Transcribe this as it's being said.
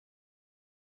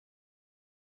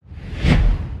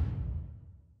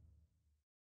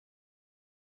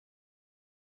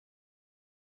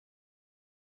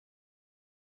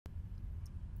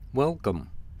Welcome.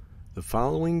 The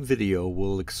following video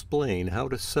will explain how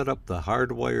to set up the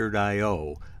hardwired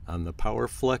I/O on the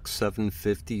PowerFlex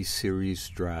 750 series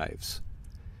drives.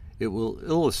 It will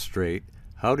illustrate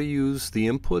how to use the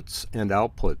inputs and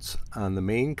outputs on the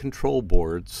main control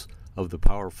boards of the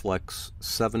PowerFlex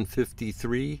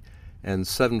 753 and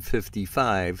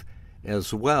 755,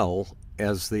 as well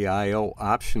as the I/O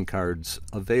option cards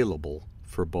available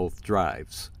for both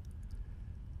drives.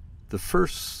 The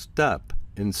first step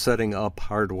in setting up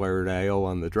hardwired I/O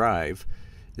on the drive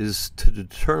is to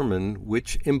determine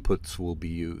which inputs will be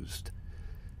used.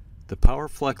 The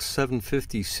PowerFlex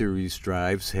 750 series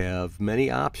drives have many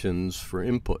options for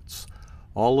inputs,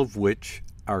 all of which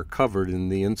are covered in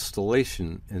the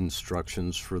installation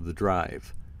instructions for the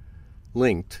drive,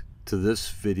 linked to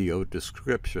this video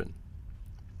description.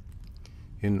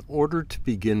 In order to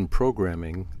begin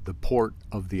programming, the port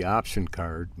of the option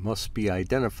card must be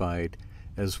identified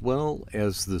as well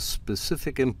as the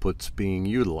specific inputs being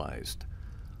utilized.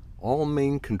 All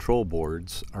main control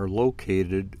boards are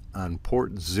located on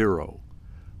port 0,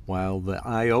 while the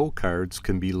I/O cards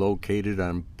can be located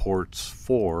on ports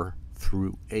 4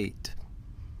 through 8.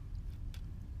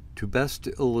 To best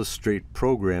illustrate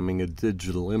programming a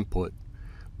digital input,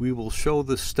 we will show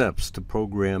the steps to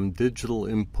program digital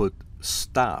input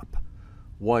stop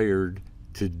wired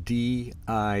to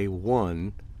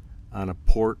DI1 on a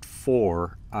port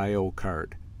 4 I/O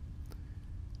card.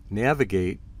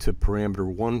 Navigate to parameter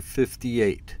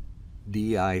 158,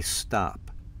 DI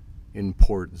stop, in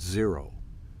port 0.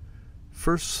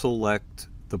 First select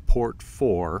the port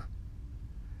 4,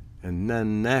 and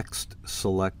then next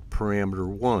select parameter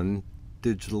 1,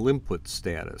 digital input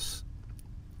status.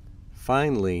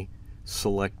 Finally,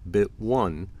 select bit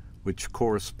 1, which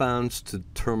corresponds to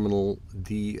terminal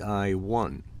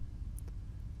DI1.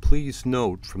 Please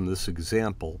note from this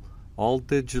example, all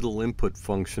digital input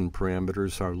function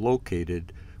parameters are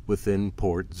located within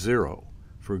port 0.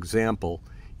 For example,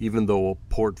 even though a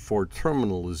port 4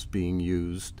 terminal is being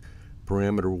used,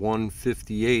 parameter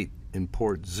 158 in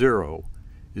port 0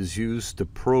 is used to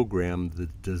program the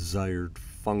desired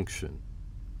function.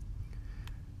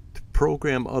 To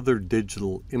program other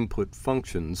digital input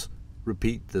functions,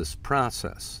 repeat this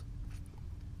process.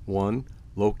 1.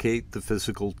 Locate the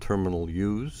physical terminal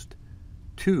used.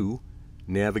 2.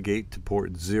 Navigate to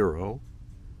port 0.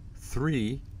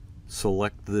 3.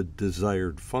 Select the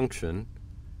desired function.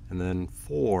 And then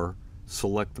 4.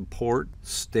 Select the port,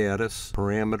 status,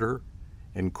 parameter,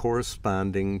 and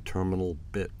corresponding terminal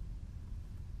bit.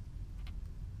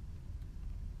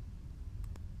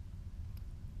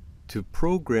 To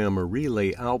program a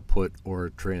relay output or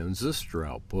a transistor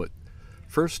output,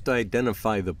 first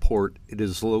identify the port it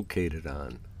is located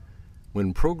on.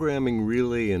 When programming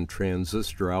relay and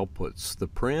transistor outputs, the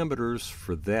parameters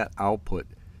for that output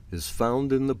is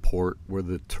found in the port where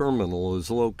the terminal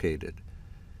is located.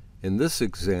 In this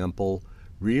example,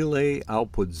 relay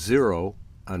output 0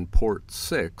 on port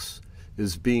 6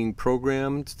 is being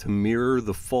programmed to mirror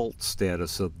the fault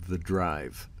status of the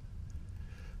drive.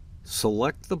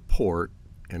 Select the port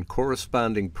and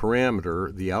corresponding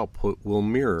parameter the output will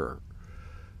mirror.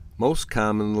 Most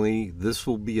commonly, this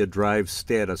will be a drive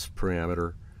status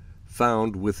parameter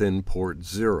found within port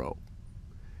 0.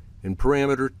 In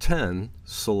parameter 10,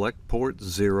 select port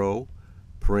 0,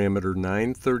 parameter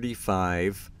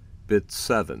 935, bit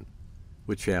 7,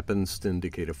 which happens to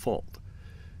indicate a fault.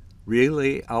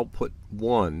 Relay output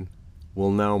 1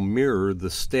 will now mirror the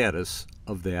status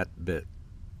of that bit.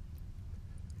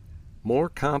 More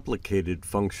complicated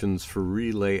functions for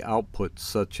relay outputs,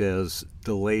 such as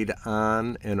delayed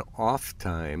on and off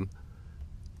time,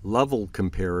 level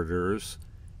comparators,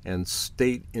 and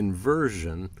state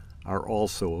inversion, are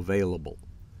also available.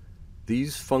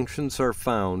 These functions are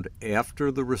found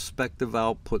after the respective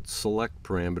output select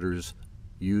parameters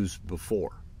used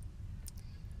before.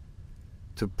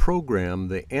 To program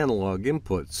the analog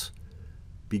inputs,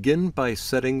 begin by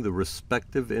setting the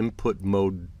respective input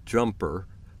mode jumper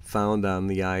found on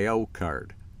the I/O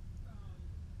card.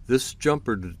 This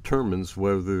jumper determines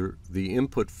whether the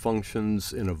input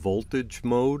functions in a voltage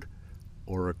mode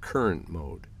or a current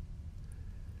mode.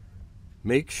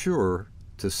 Make sure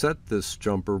to set this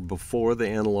jumper before the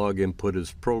analog input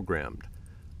is programmed.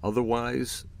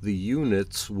 Otherwise, the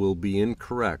units will be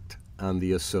incorrect on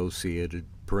the associated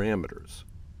parameters.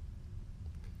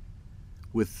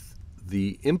 With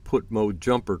the input mode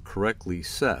jumper correctly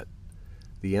set,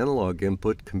 the analog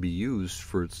input can be used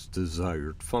for its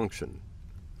desired function.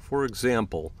 For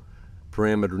example,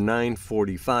 parameter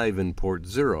 945 in port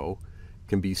 0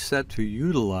 can be set to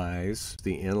utilize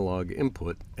the analog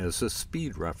input as a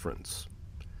speed reference.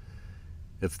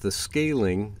 If the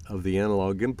scaling of the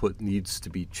analog input needs to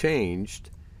be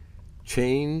changed,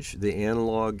 change the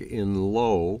analog in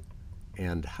low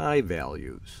and high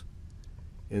values.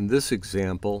 In this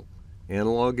example,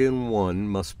 analog in 1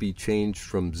 must be changed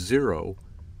from 0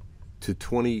 to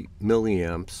 20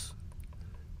 milliamps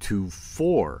to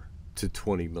 4 to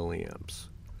 20 milliamps.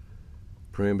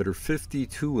 Parameter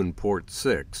 52 in port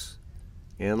 6,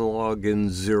 analog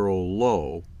in 0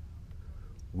 low,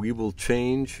 we will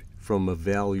change from a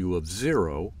value of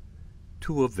 0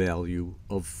 to a value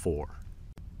of 4.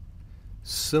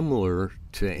 Similar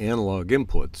to analog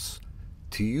inputs,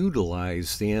 to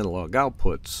utilize the analog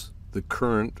outputs, the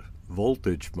current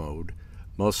voltage mode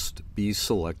must be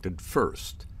selected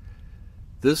first.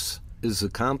 This is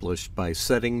accomplished by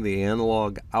setting the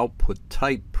analog output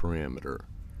type parameter.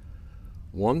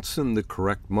 Once in the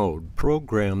correct mode,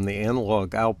 program the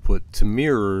analog output to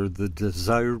mirror the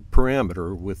desired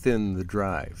parameter within the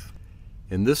drive.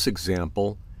 In this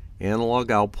example,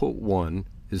 analog output 1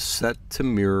 is set to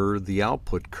mirror the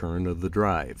output current of the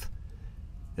drive.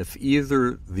 If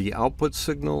either the output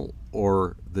signal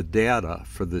or the data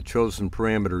for the chosen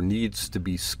parameter needs to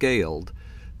be scaled,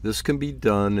 this can be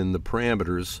done in the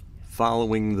parameters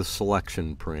following the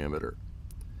selection parameter.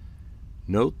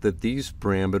 Note that these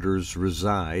parameters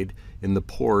reside in the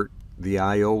port the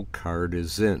I/O card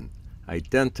is in,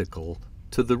 identical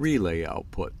to the relay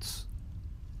outputs.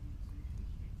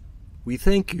 We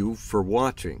thank you for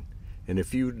watching, and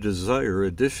if you desire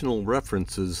additional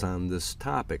references on this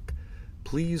topic,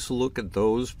 please look at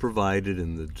those provided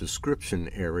in the description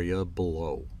area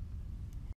below.